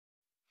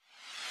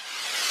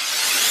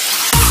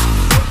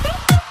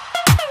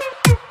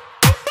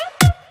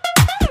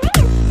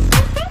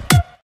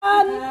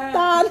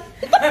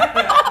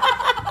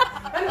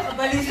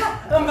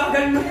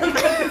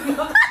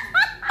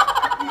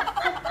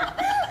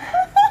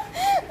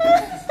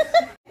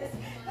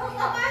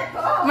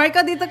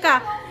Marco, dito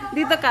ka.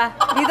 Dito ka.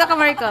 Dito ka,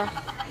 Marco.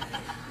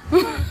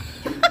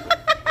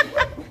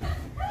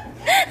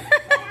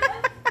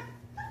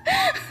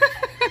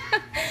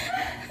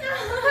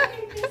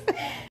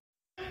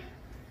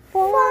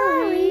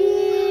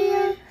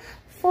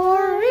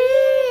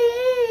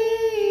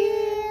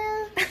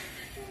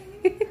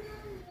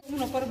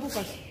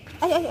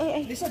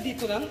 Ay. Lisa,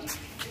 dito lang?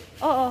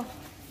 Oo.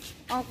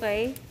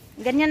 Okay.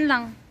 Ganyan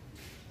lang.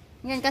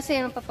 Yan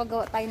kasi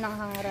papagawa tayo ng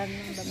hangaran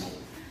ng damit.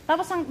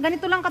 Tapos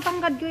ganito lang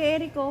katangkad ko,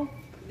 Eric, oh.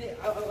 Hindi,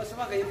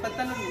 yung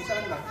pantalon mo,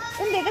 saan ba?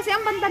 Hindi, kasi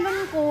ang pantalon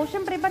ko,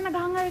 syempre ba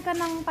naghangar ka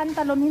ng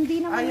pantalon, hindi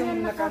naman yung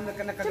yan nakaganon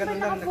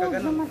lang,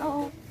 nakaganon. Naman,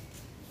 oo.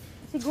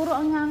 Siguro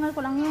ang hangar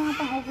ko lang, yung mga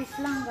pang-office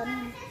lang,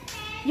 ganun.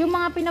 Yung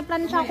mga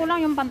pinaplansya ko lang,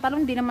 yung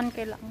pantalon, hindi naman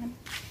kailangan.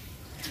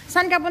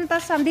 Saan ka punta,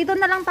 Sam? Dito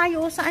na lang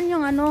tayo, saan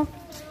yung ano?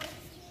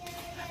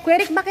 Kuya,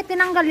 bakit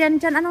tinanggal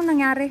yan dyan? Anong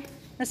nangyari?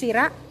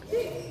 Nasira?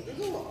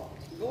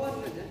 Gawa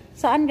na dyan.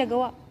 Saan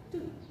gagawa?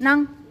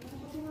 Nang?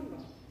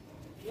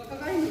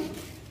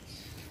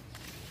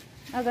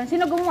 Agan,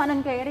 sino gumawa nun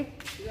kay Eric?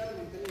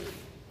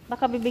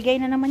 Baka bibigay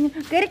na naman yun.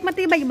 Kay Eric,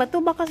 matibay ba to?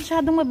 Baka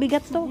masyadong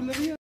mabigat to. 1,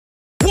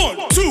 2,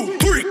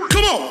 3,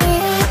 come on!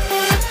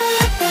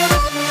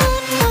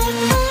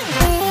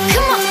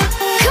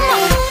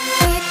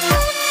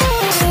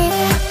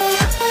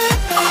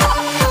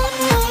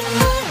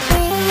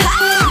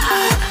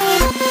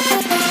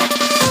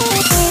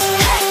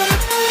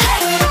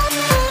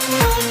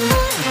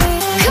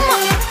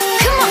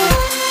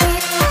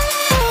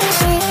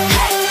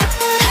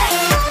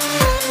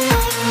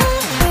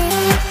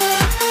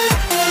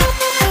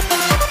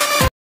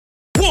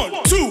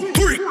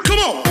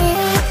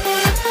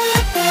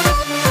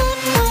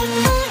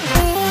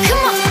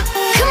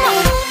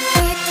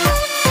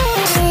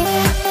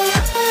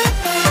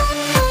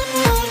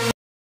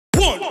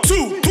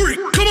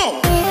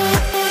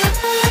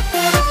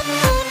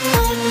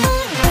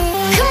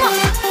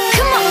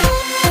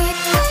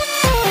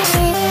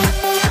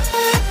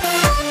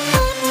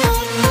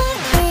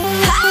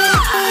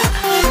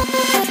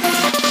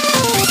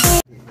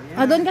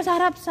 Doon ka sa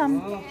harap, Sam.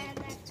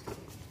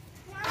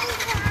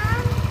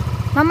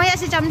 Mamaya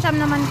si Cham-Cham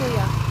naman,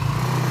 kuya.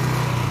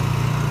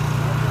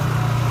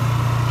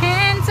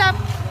 Hands up.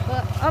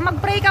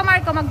 Mag-pray ka,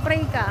 Marco.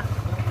 Mag-pray ka.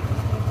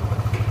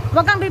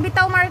 Huwag kang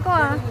bibitaw, Marco,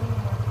 ah.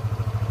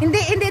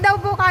 Hindi daw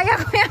po kaya,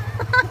 kuya.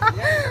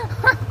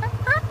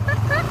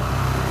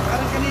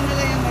 Parang kanina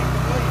lang yung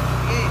Marco.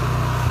 Okay.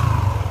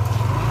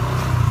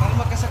 Parang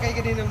makasakay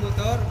ka din ng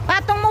motor.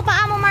 Patong mo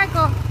paa mo,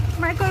 Marco.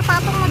 Marco,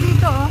 ipatong mo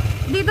dito, oh.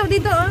 Dito,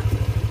 oh.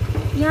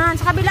 Yan,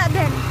 sa kabila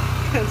din.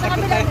 Sa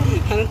kabila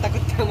din. Anong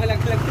takot ka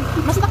malaglag?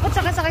 Mas takot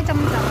siya kasi kay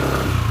Cham-Cham.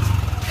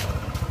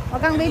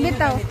 Huwag kang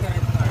bibitaw.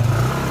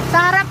 Sa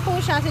harap po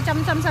siya, si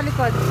Cham-Cham sa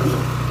likod.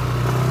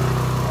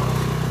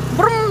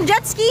 Brum!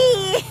 Jet ski!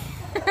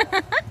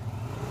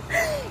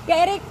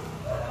 Kaya Eric.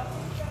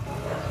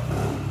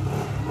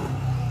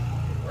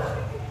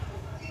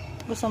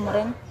 Gusto mo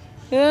rin?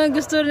 Yeah,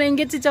 gusto rin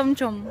ingit si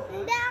Cham-Cham.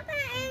 Hindi ako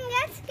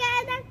ingat.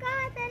 Kada ko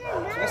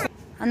talaga.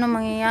 Ano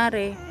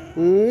mangyayari?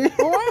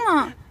 Oo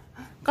nga.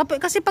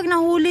 Kasi pag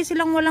nahuli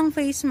silang walang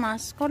face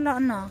mask, wala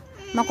na.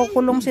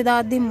 Makukulong si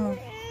daddy mo.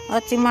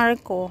 At si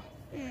Marco.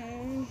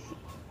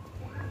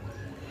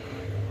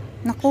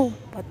 Naku,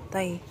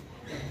 patay.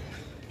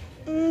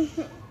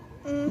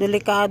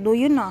 Delikado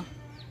yun, ah.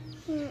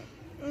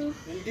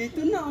 Nandito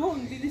na, oh.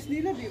 Ang bilis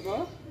nila, di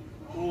ba?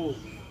 Oh,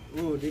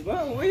 di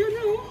ba? Oh, ayun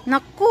na, oh.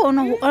 Naku,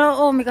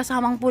 may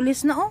kasamang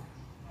pulis na, oh.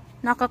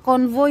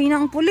 Naka-convoy na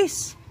ang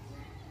pulis.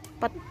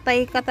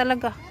 Patay ka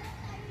talaga.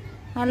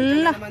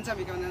 Hala.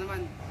 Ikaw na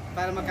naman.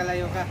 Para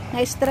makalayo ka.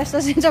 Na-stress na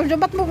si Cham-Cham.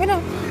 Ba't mo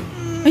gina?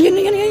 Ayun.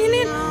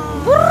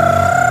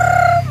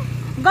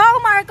 Go,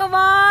 Marco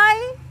boy!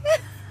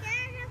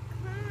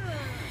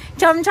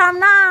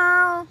 Cham-Cham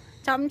now!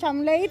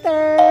 Cham-Cham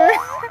later!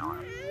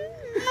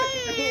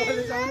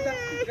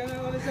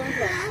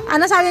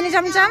 Ano sabi ni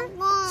Cham-Cham?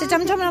 Si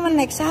Cham-Cham naman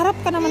next. Harap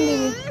ka naman,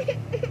 baby.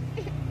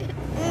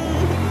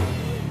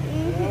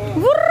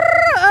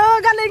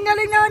 Galing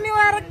naman ni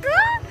Marco.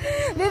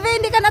 Bibi,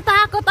 hindi ka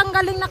natakot. Ang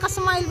galing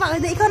nakasmile pa.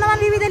 Ikaw naman,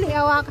 Bibi, dali.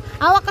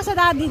 Hawak ka sa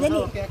daddy, dali.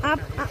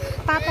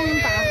 Patong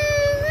yung paa.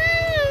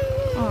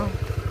 Oh.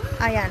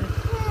 Ayan.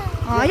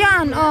 Oh,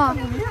 ayan. Oh.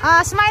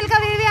 Smile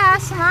ka, Bibi, ha.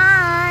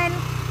 Smile.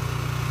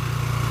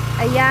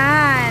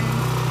 Ayan.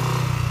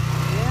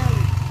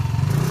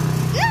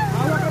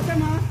 Hawak ka dyan,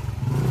 ha.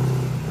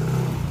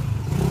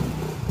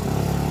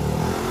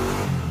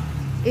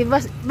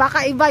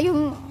 Baka iba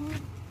yung...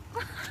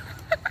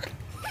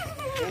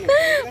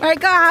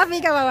 Marco,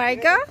 happy ka ba,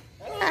 Marco?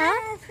 Ha?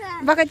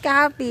 Bakit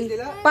ka happy?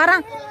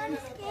 Parang...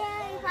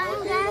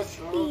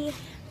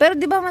 Pero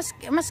di ba mas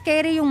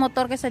scary yung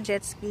motor kaysa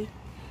jet ski?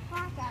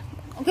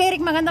 Okay,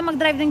 Eric, maganda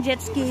mag-drive ng jet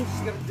ski.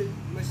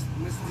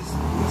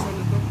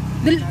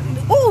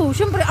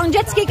 Syempre, ang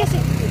jet ski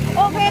kasi...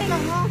 Okay, Eric.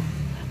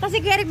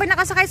 Kasi Eric, pag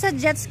nakasakay sa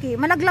jet ski,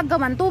 malaglag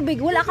ka man, tubig,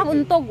 wala kang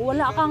untog,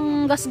 wala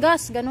kang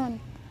gas-gas, ganun.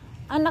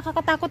 Ang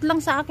nakakatakot lang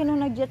sa akin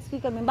nung nag-jet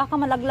ski kami, baka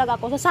malaglag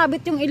ako.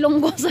 Sasabit yung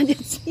ilong ko sa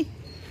jet ski.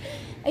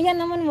 Ayan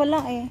naman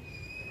wala eh.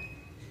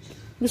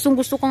 Gustong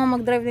gusto ko nga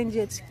mag-drive ng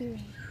jet ski.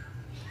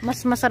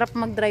 Mas masarap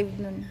mag-drive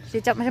nun. Si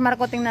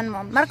Marco, tingnan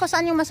mo. Marco,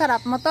 saan yung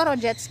masarap? Motor o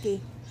jet ski?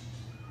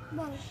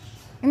 Bang.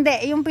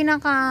 Hindi, yung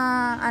pinaka,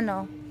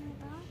 ano?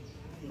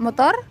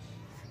 Motor?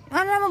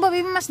 Ano naman ba,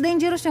 baby? Mas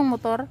dangerous yung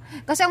motor.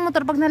 Kasi ang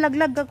motor, pag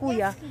nalaglag ka,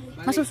 kuya,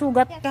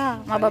 masusugat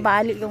ka.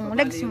 Mababali yung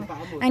legs mo.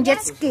 Ang jet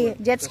ski.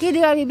 Jet ski,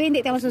 di ba, baby?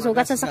 Hindi tayo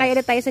masusugat. Sasakay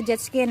ulit tayo sa jet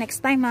ski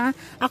next time, ha?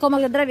 Ako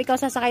magdadrive, ikaw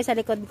sasakay sa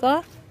likod ko?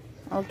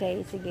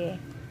 Okay,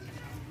 sige.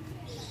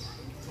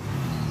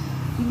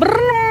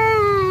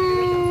 Brum!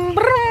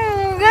 Brum!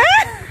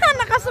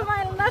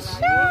 Nakasmile na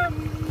siya.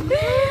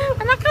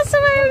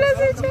 Nakasmile na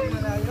si Cham.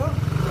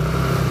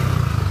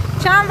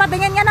 Cham,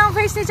 patingin nga ng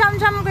face ni Cham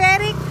Cham, Kuya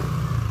Eric.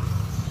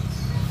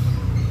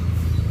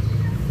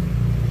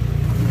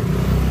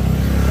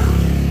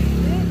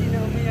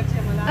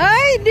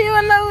 Ay, di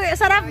wala.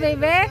 Sarap,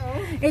 baby.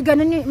 Eh,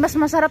 ganun yun. Mas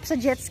masarap sa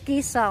jet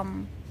ski,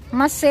 Sam.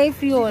 Mas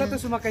safe yun. Ito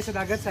sumakay sa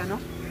dagat sa ano?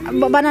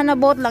 Banana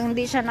boat lang,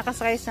 hindi siya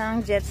nakasakay sa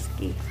jet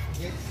ski.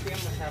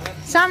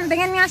 Sam,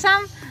 tingnan nga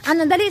Sam.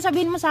 Ano, dali,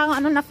 sabihin mo sa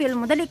akin, ano na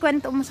film mo. Dali,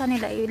 kwento mo sa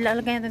nila.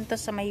 Ilalagay natin ito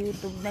sa may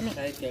YouTube. Dali.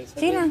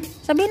 Sino?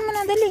 Sabihin mo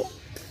na, dali.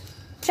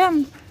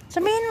 Sam,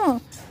 sabihin mo.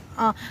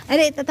 Oh,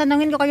 dali,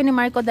 tatanungin ko kayo ni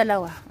Marco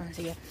dalawa. Oh,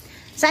 sige.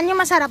 Saan yung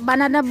masarap?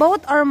 Banana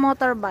boat or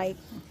motorbike?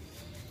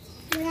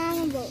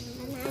 Banana boat.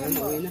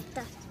 Banana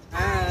boat.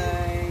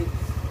 Hi!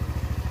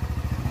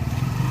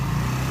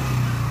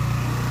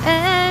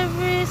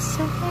 Every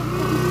second.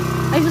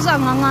 Ay,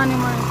 susang nga ni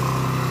Marco.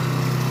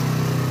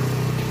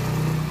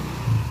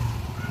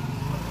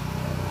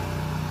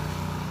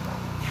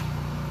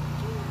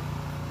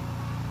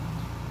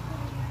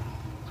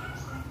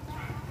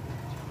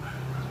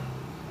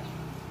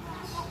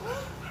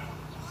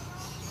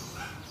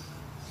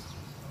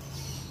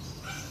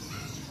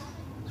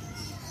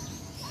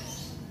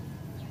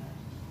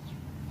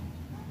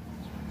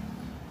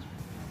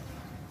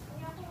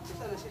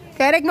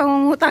 Kerek,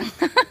 mangungutang.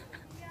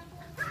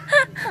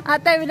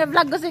 Ate,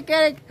 binablog ko si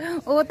Kerek.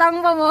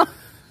 Utang pa mo.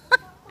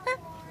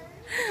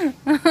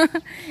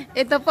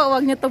 Ito po,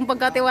 huwag niyo itong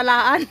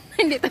pagkatiwalaan.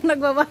 Hindi ito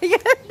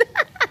nagbabayad.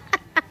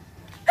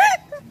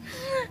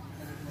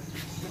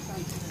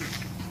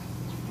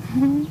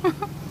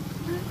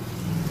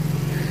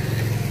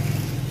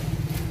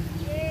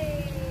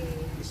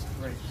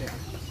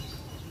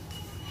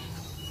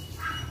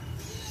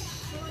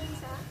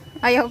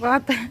 Ayaw ko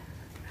ate.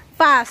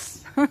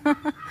 Pass.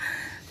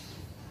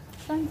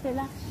 Saan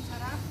sila?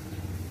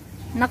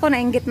 Naku,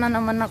 nainggit na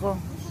naman ako.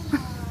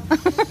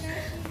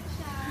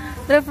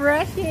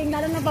 Refreshing.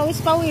 Lalo na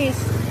pawis-pawis.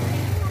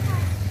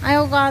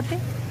 Ayaw ko ate.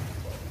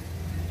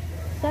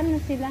 Saan na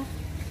sila?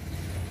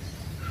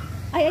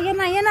 Ay, ayan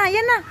na, ayan na,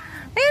 ayan na.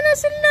 Ayan na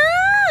sila.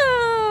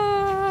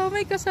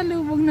 May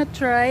kasalubong na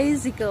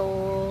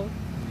tricycle.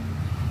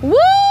 Woo!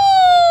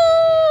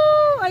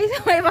 Ay,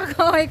 may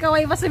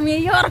pakaway-kaway pa si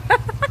Mayor.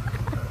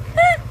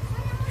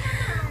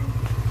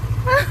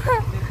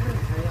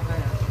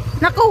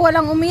 Naku,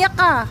 walang umiyak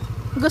ka.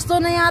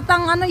 Gusto na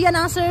yatang ano yan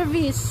ang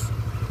service.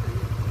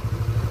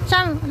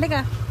 Chang,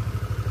 halika.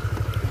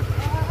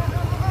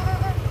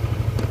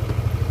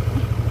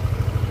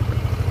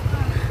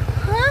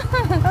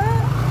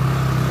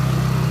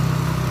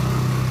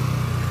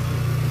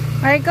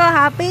 Marco,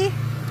 happy?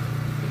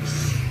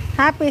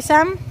 Happy,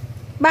 Sam?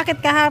 Bakit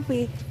ka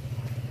happy?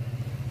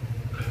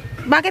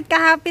 Bakit ka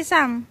happy,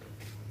 Sam?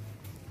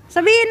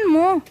 Sabihin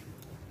mo.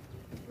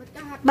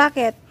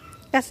 Bakit?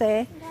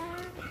 Kasi,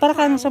 para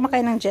kang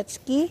sumakay ng jet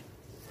ski.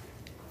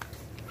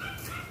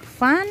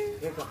 Fun?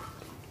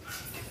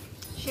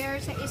 Share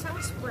sa isang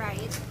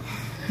Sprite.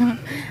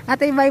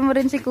 Ate, buy mo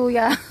rin si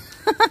Kuya.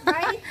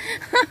 Bye.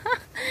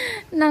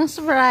 ng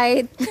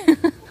Sprite.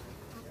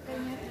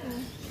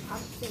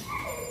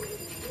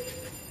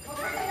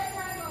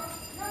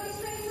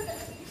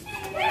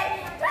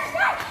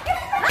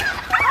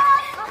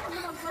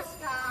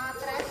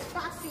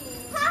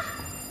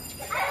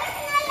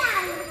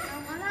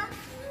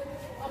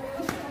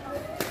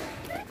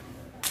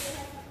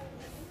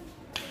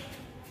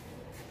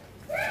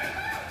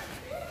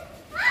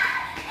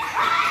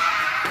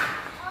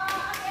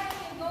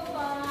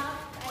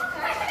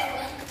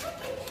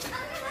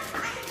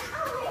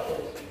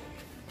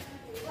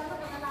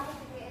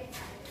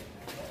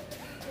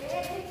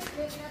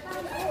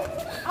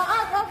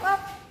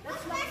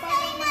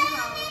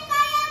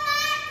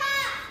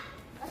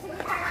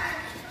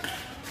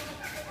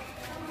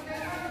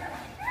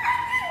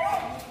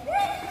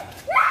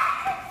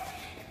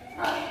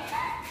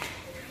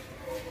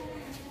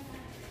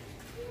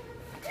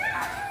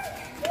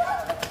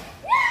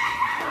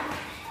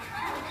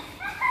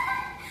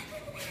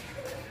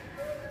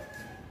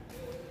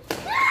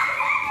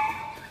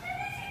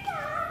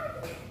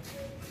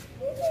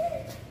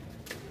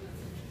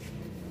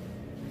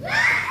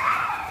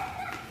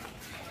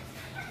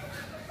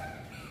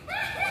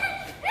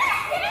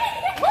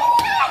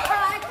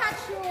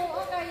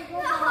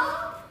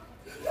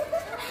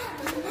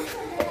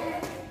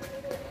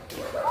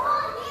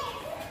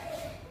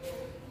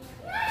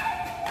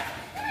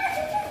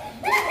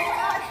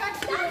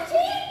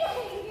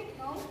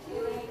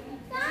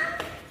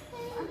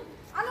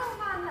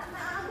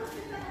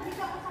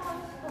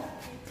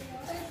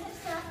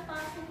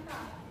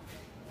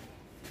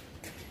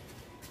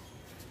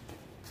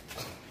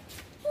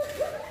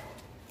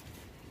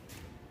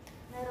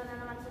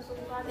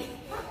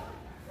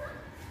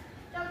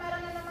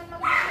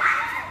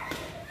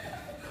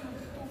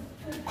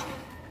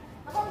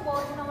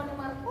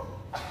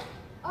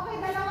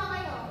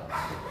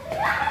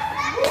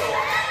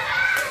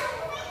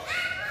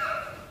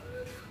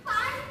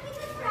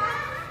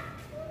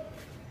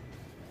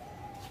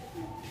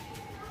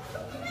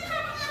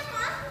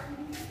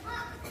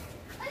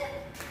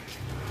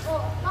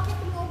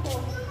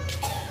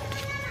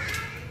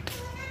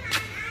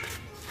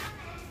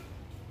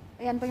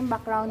 Ayan po yung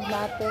background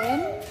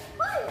natin.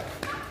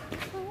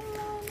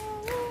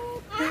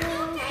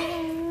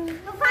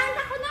 Nag-find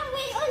ako ng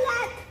way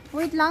ulit.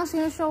 Wait lang,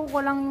 sinushow ko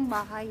lang yung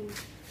bahay.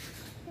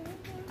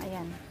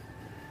 Ayan.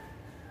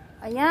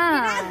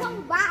 Ayan.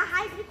 Ginagawang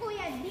bahay ni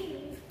Kuya D.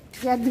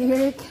 Yeah,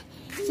 Derek.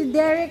 Si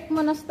Derek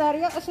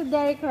Monasterio o si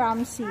Derek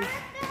Ramsey?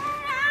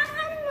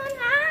 Kailangan mo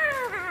na.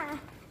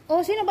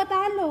 Oh, sino ba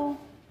talo?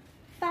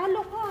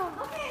 Talo ka.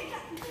 Okay,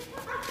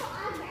 ako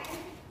agad.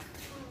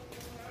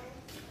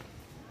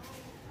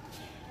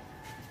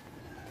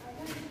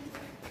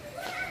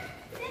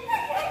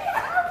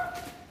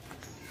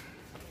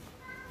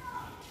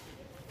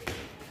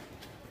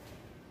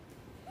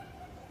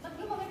 Ba't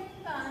gumagalit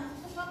ka?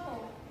 Susuka ko.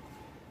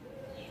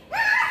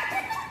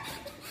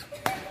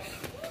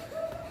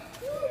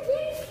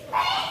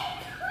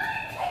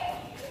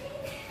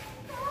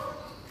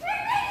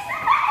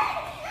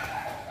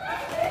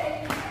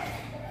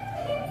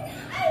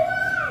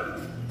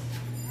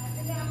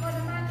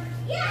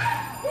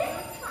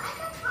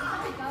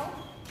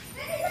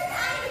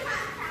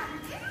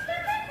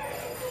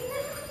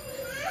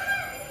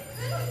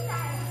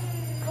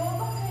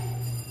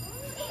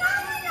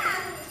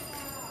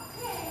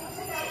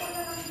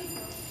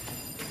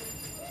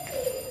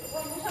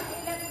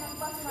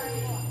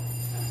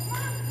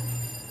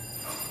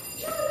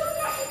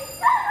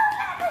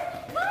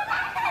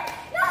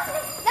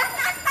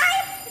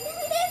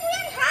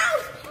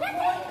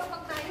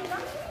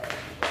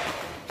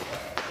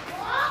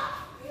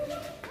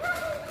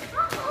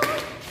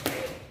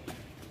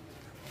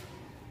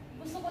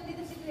 Gusto ko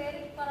dito si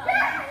Derek para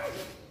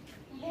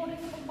boring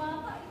sa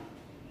pagbata eh.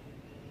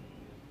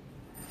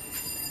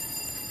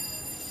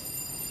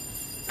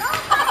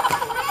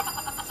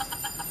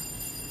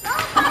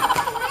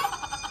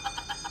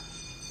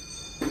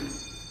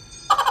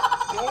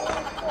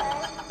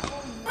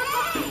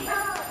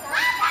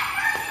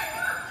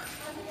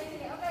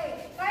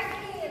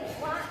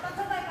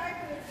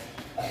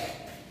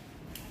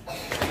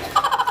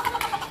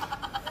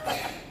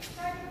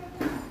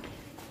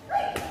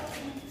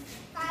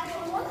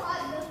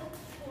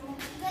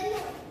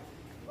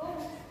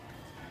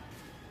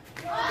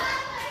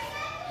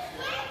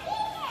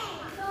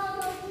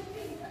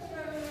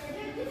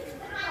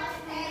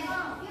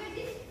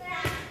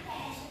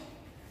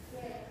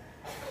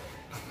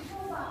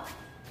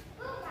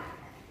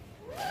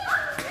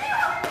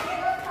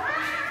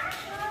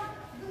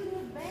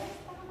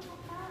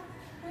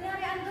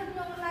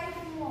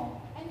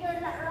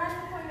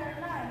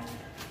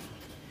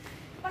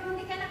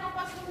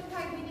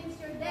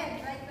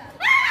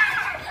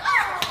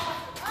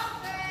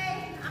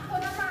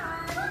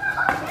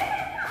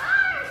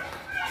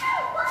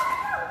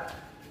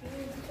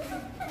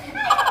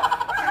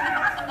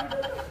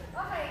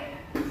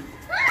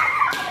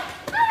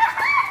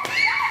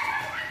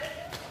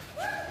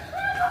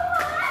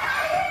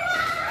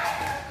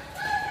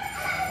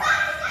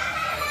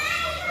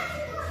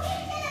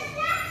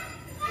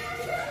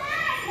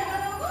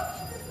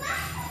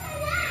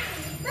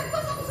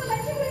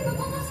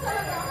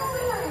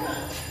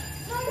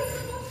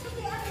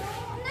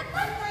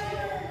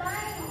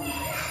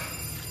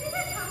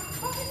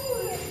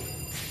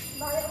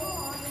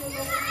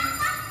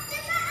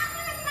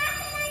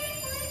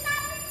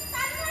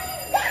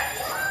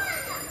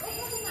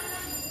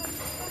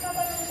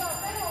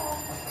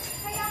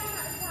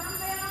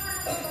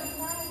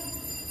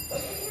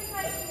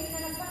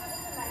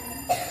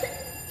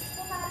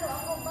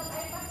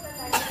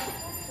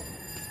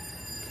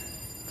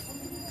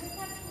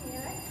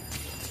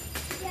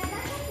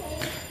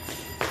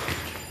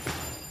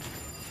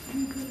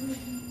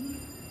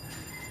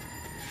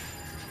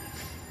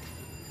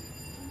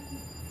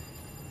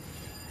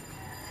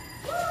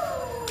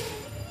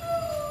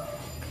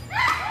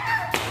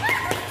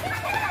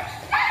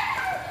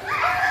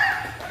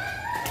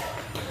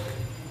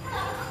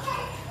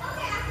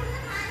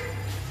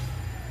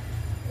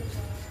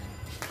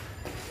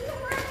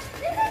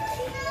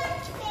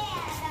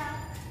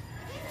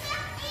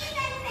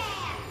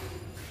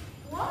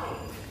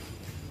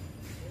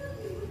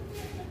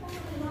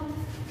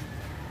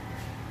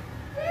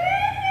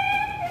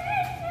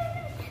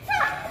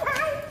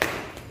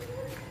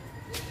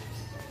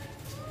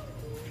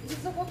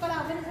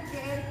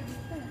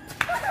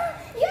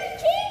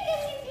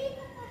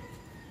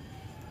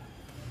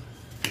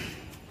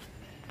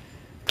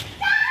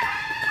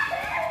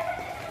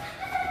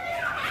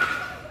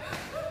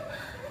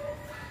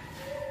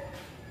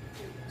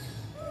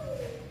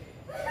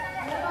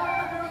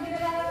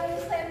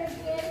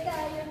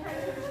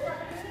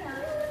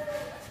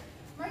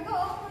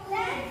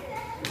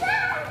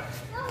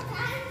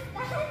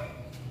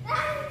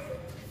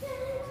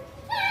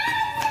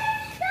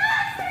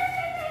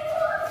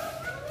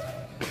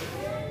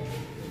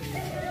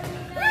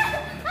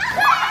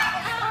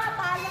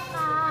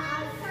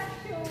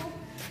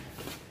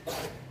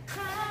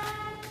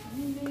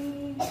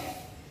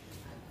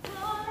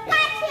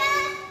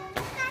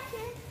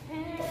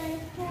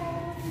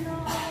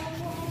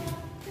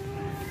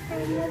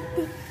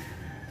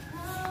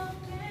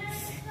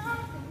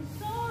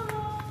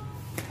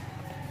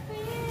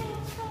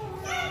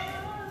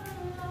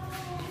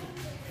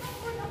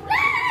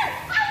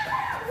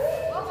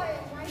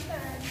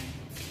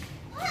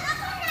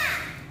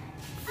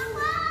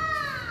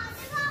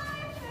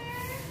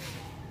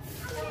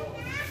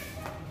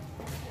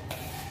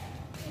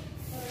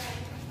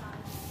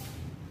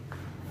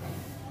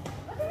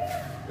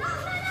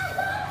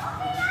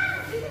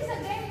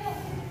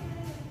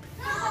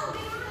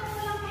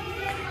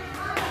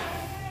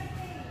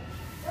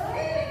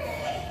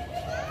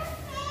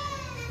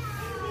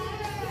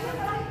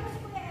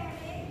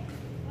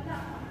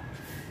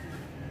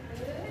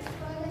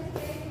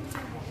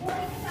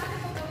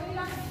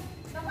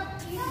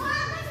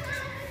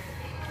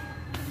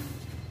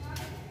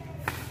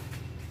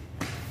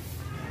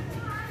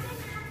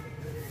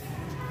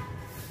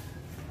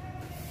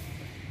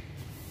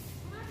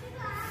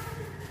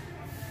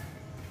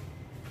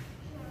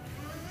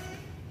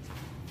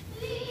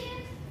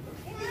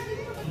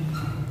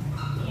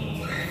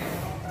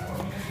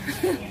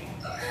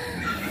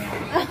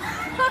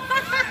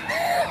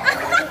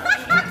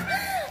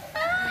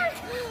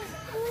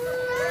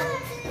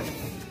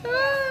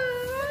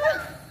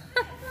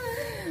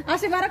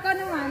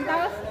 naman.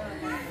 Tapos,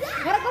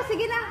 Marco,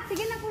 sige na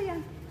kuya.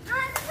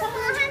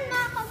 Samahan mo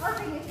ako. Oh,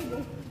 sige.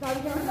 Sabi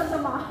niya,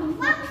 sasamahan mo.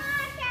 Huwag mo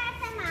siya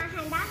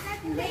samahan. Dapat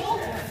break.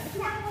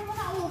 Saan mo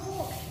muna upo?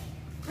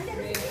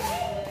 Break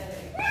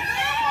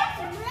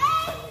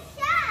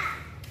siya.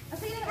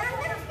 Sige na.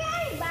 Ang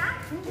scary ba?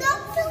 Look,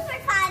 super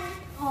fun.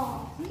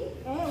 Oh, see?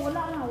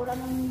 Wala nang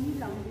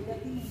hilang.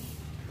 Bigatin.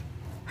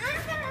 Ano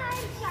ka na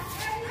siya?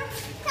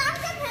 Saan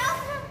ka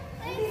help?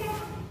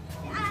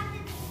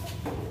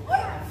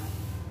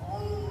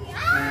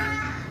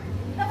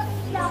 Dapat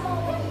hila mo.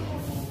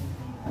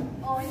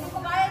 Oh, yung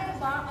kagaya,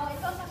 diba? Oh,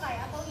 ito sakay.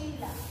 Ako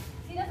hila.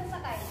 Sino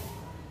sasakay?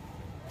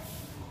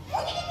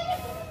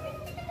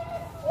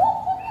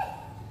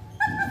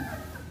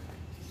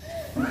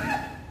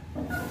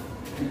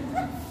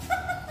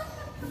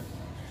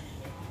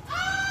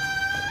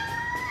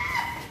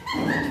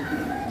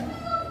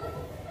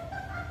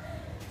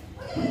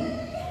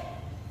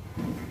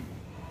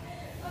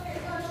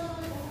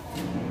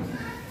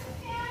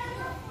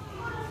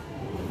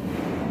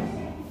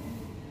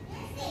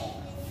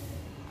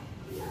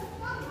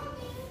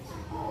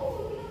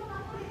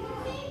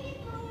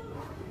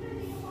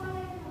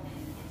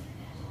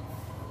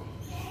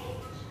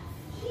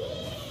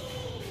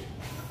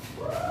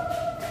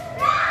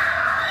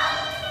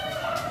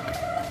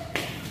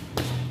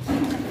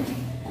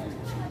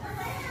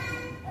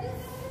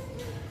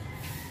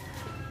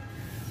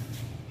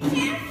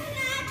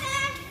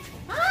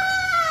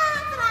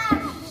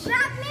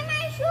 Drop me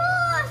my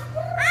shoes!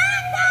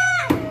 Ate!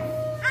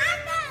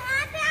 Ate!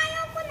 Ate,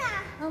 ayaw ko na!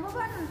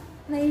 Baba na.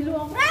 Nahilo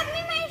ako. Drop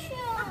me my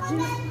shoes! Ako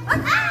din!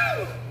 Ay!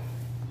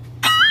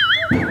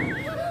 Ito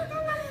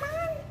naman! Ako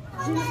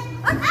din!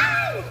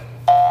 Ay!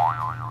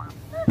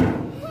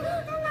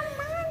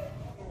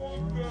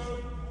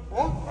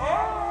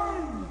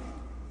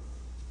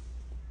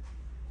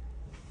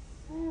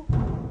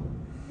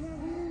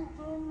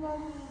 Ito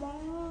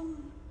naman!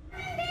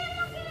 Hindi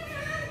mo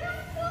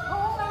kinahagang to!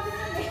 Oo, pwede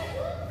na eh.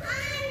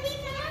 Hindi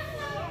ka lang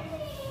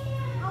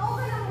Oo,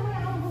 kaya mamaya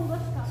ang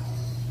bugas ka.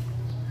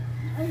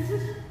 Ay,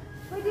 sus.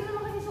 Pwede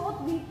naman kasi suot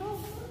dito.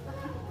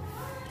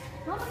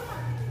 Mamaya.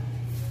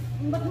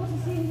 Ba't mo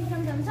sisingin ka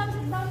dyan? Saan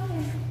sit down mo?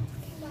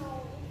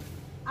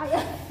 Ay,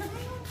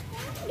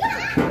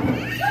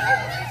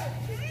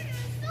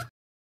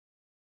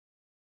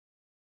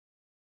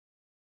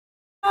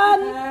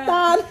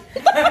 Tan!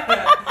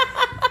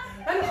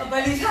 Ano ka ba,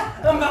 Liza?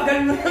 Ang bagal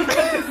mo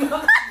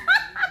naman.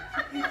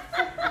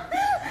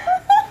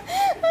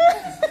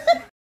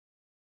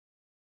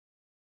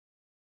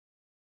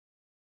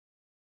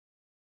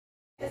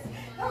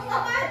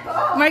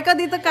 Marco,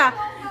 dito ka.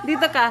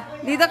 Dito ka.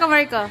 Dito ka,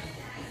 Marco.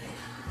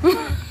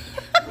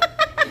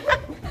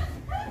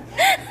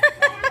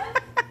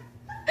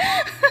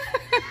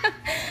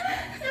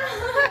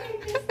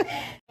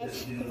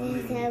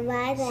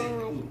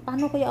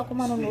 Paano kaya ako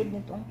manonood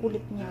nito? Ang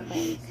kulit niya,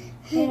 guys.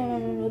 Kaya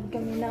nanonood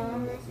kami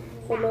ng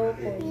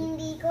Kolokoy.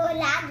 Hindi ko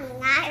lagi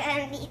nga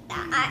nandito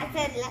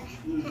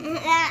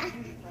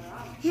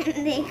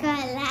hindi ko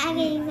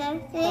lagi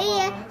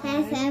sasaya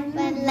sa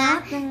pala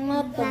Ang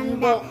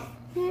matanda.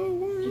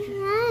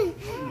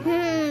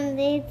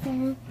 dito.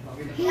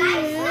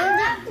 Guys,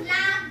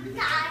 nag-vlog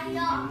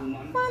tayo.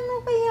 Paano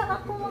kaya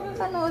ako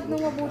makakanood ng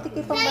mabuti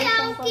kay Sayaw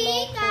pambansang Kolokoy?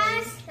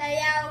 kikas!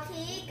 Sayaw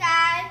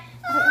kikas!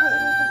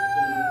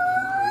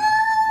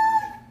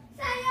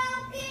 Sayaw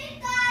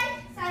kikay!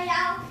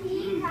 Sayaw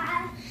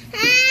kikay!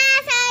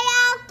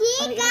 Sayaw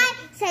kikay!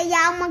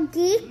 Sayaw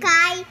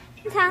magkikay!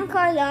 Sang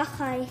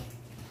kolokay.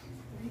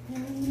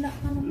 Wala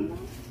ka naman.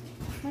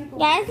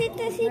 Guys,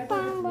 ito si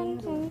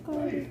Pangbansang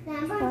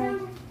Kolokoy.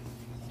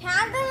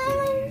 Hada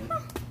naman pa.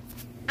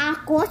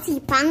 Ako si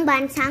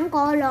Pangbansang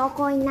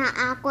Kolokoy na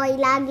ako'y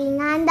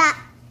laging handa.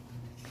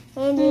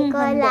 Hindi ko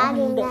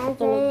laging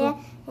nasaya.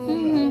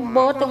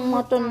 Botong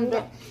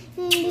matanda.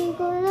 Hindi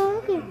ko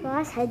lagi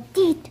pa sa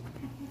dito.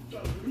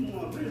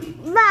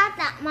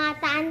 Bata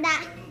matanda.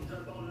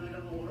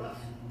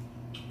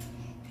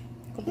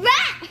 Ba!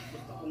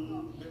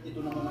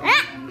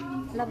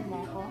 Love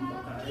mo ako?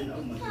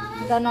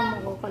 Gano'n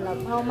mo ko ka-love?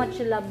 How much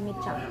you love me,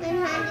 Chang?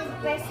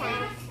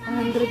 100%.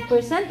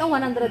 100% o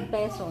 100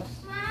 pesos?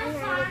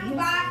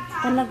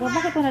 Talaga?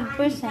 Bakit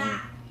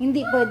 100%?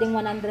 Hindi pwedeng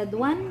 101?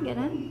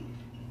 Ganun?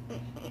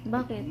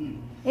 Bakit?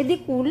 Eh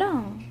di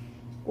kulang.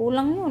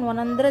 Kulang yun.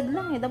 100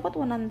 lang eh. Dapat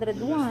 101.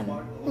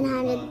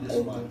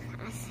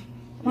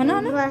 185.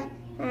 Ano?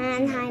 185.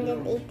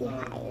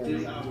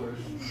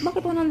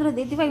 Bakit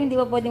 185? Hindi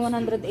ba pwedeng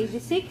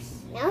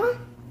 186? No?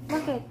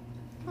 Bakit?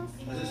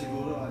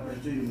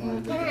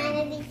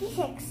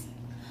 186.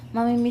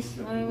 Mamimiss.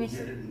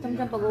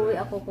 Sometimes pag-uwi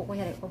ako,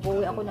 kunyari,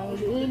 pag-uwi ako ng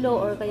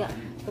Iloilo or kaya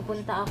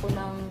pupunta ako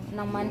ng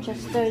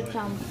Manchester,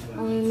 Cham.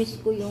 Mamimiss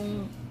ko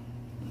yung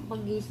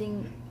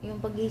pagising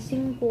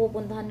ko,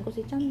 puntahan ko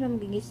si Cham,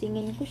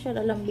 gigisingin ko siya,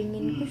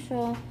 lalambingin ko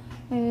siya.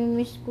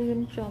 Mamimiss ko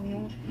yun, Cham.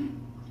 Yung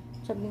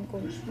sabihin ko,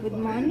 good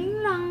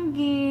morning,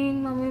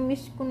 langging.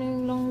 Mamimiss ko na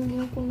yung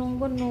langging ko ng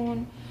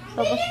ganun.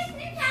 Tapos,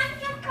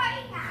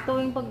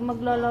 tuwing pag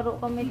maglalaro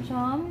kami,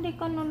 Cham, hindi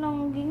ka na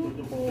lang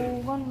ko,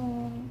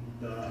 gano'n.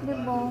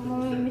 Diba?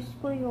 Mamimiss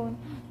ko yun.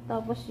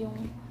 Tapos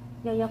yung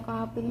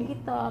yayakapin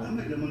kita,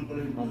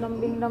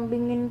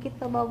 lambing-lambingin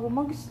kita bago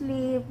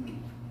mag-sleep.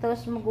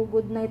 Tapos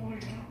mag-good night.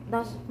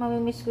 Tapos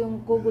mamimiss ko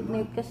yung good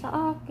night ka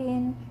sa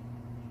akin.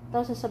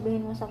 Tapos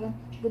sasabihin mo sa akin,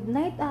 good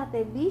night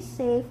ate, be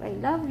safe, I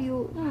love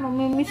you.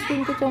 Mamimiss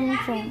din ko,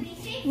 Cham-Cham.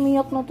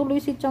 Umiyak na tuloy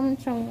si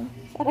Cham-Cham.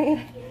 Saray,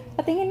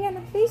 patingin nga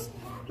na face.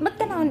 Ba't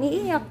ka naman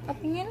iiyak?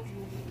 Patingin.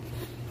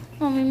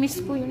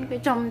 Mamimiss ko yun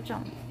kay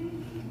Cham-Cham.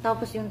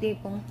 Tapos yung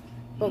tipong,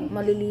 pag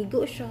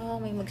maliligo siya,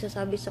 may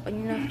magsasabi sa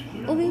kanya na,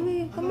 oh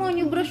baby, come on,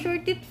 you brush your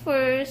teeth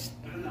first.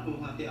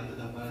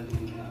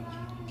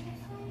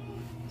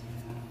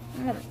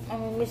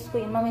 Mamimiss ko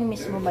yun.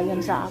 Mamimiss mo ba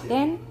yun sa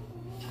akin?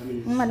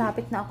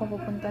 Malapit na ako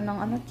pupunta ng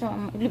ano,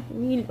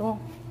 Ilipilo.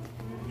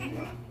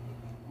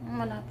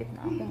 Malapit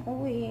na akong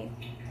uwi.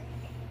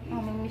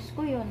 Mamimiss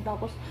ko yun.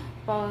 Tapos,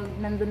 pag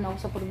nandun ako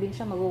sa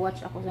probinsya,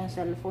 mag-watch ako sa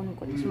cellphone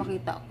ko. Tapos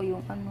makita ko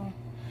yung ano,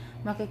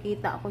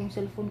 makikita ako yung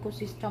cellphone ko,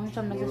 si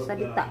Cham-Cham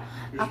nagsasalita.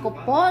 Ako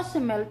po, si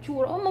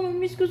Melchor. Oh,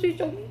 mamimiss ko si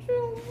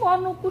Cham-Cham.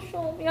 Paano ko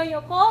siya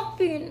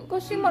yayakapin?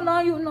 Kasi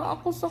malayo na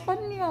ako sa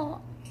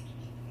kanya.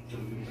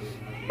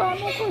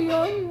 Paano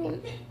kaya yun?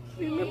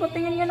 Bibi,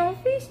 patingin niya ng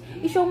face.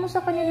 I-show mo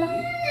sa kanila.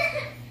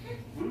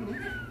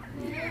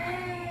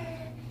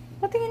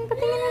 Patingin mo sa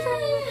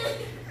kanila.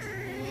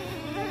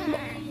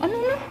 Ano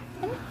na?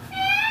 Ano?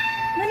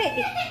 Mali.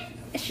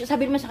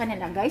 Sabihin mo sa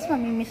kanila, guys,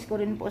 mamimiss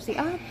ko rin po si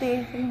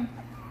ate.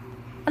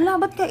 Ala,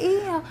 ba't ka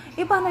iiyak?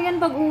 Eh, paano yan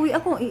pag uwi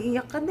ako?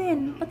 Iiyak ka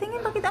din.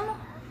 Patingin, pakita mo.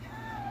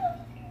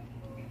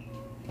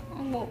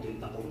 Ano?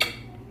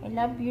 I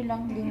love you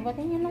lang din.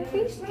 Patingin ng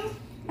face.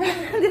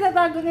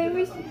 Dinatago na yung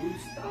face.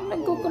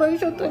 Nagkukry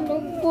siya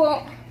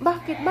talaga.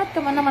 Bakit? Ba't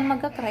ka man naman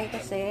magkakry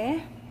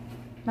kasi?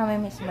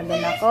 Mamimiss mo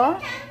din ako?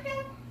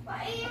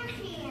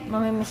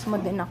 Mamimiss mo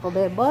din ako,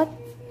 bebot?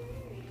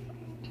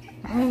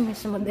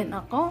 Mamimiss mo din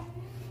ako?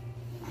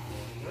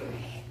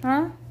 Ha?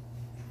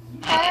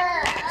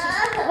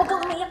 Huwag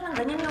kang umiiyak ng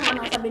ganyan yung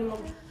ano, sabihin mo.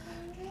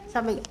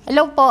 Sabi,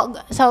 hello po.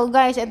 So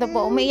guys, ito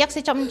po, umiiyak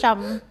si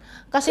Cham-Cham.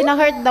 Kasi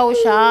na-hurt daw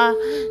siya,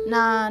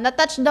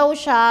 na-touch daw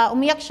siya,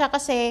 umiyak siya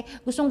kasi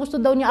gustong-gusto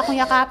daw niya akong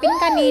yakapin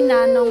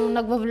kanina nung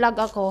nagva-vlog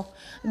ako.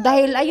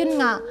 Dahil ayun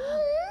nga,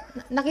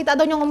 nakita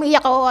daw niyang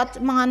umiiyak ako at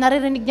mga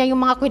naririnig niya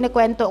yung mga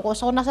kwento ko.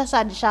 So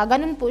nasasad siya,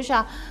 ganun po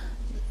siya.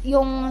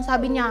 Yung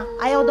sabi niya,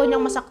 ayaw daw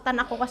niyang masaktan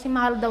ako kasi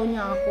mahal daw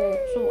niya ako.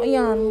 So,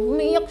 ayan,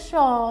 umiiyak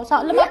siya.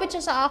 Lumapit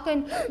siya sa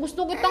akin.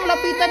 Gusto kitang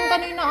lapitan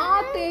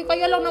kanina, ate.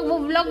 Kaya lang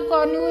nagvo-vlog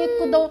ka. Ni-wait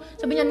ko daw.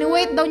 Sabi niya,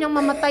 ni-wait daw niyang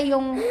mamatay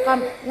yung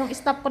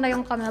stop ko na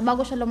yung camera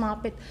bago siya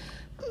lumapit.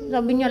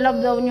 Sabi niya,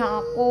 love daw niya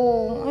ako.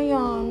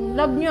 Ayan,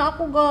 love niya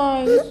ako,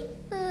 guys.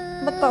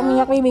 Ba't ka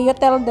umiyak, baby? You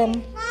tell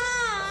them.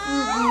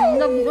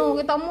 Love, oh,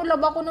 kita mo,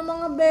 love ako ng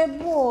mga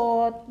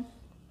bebot.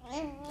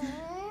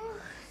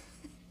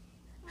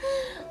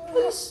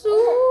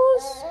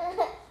 Jesus!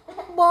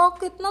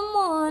 Bakit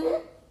naman?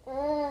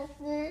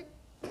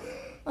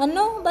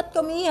 Ano? Ba't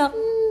ka umiyak?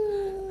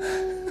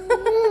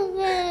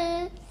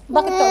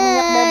 Bakit ka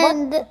umiyak, bebot?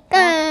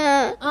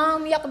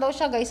 Umiyak daw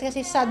siya, guys,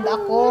 kasi sad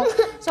ako.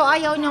 So,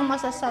 ayaw niyang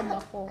masasad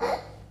ako.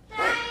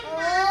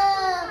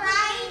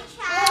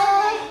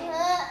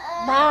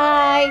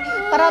 Bye!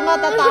 Para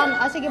matataan.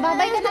 Sige,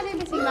 bye-bye ka na,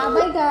 baby. Sige,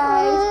 bye-bye,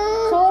 guys.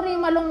 Sorry,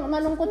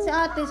 malungkot si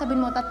ate.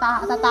 Sabihin mo,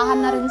 tatahan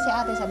na rin si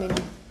ate. Sabihin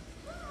mo.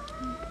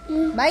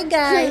 Bye,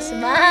 guys.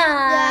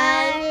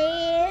 Bye!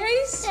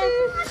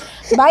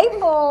 Bye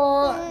po!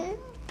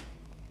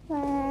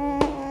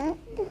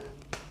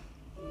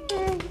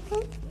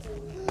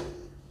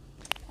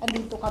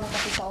 Andito kami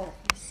kasi sa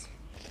office.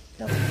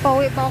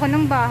 Pauwi pa ako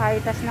ng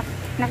bahay. Tapos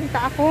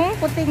nakita akong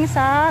puting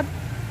sa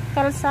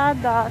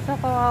kalsada. So,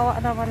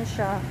 kawawa naman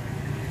siya.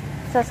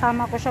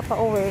 Sasama ko siya pa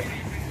uwi.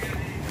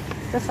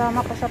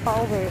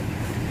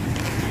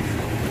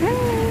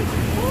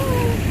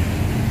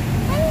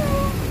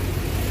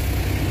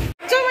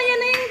 So, ayan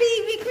na yung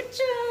baby ko,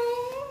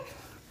 Chong.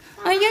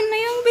 Ayan na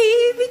yung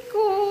baby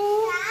ko.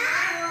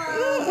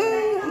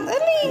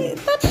 Dali,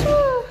 touch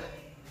mo.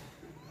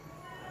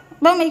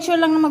 Ba, make sure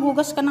lang na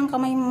maghugas ka ng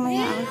kamay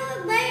mamaya.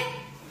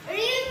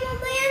 Real mo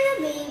ba yan na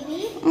baby?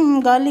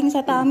 Galing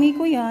sa tummy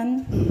ko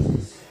yan.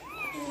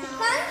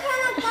 Saan siya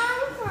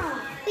na-come from?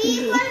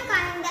 People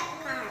can get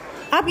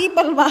car.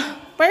 People ba?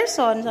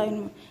 Person, sabi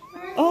mo.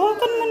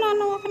 Hawakan mo na,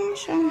 hawakan mo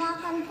siya.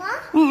 Makan pa?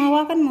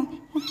 Hawakan mo.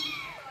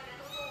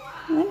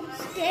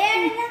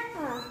 Scared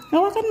ako.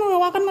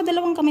 Hawakan mo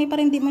dalawang kamay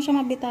para hindi mo siya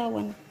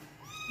mabitawan.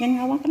 Yan,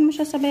 hawakan mo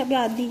siya sa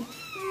body.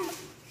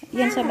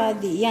 Yan sa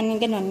body. Yan, yung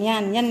ganun.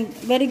 Yan.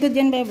 Very good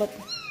yan, bebot.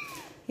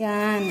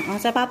 Yan.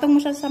 Sapatong mo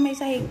siya sa may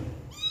sahig.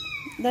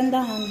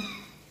 Dandahan.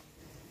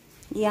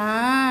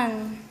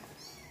 Yan.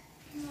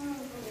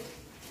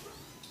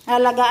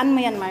 Alagaan mo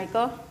yan,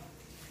 Marco.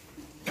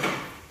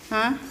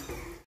 Ha?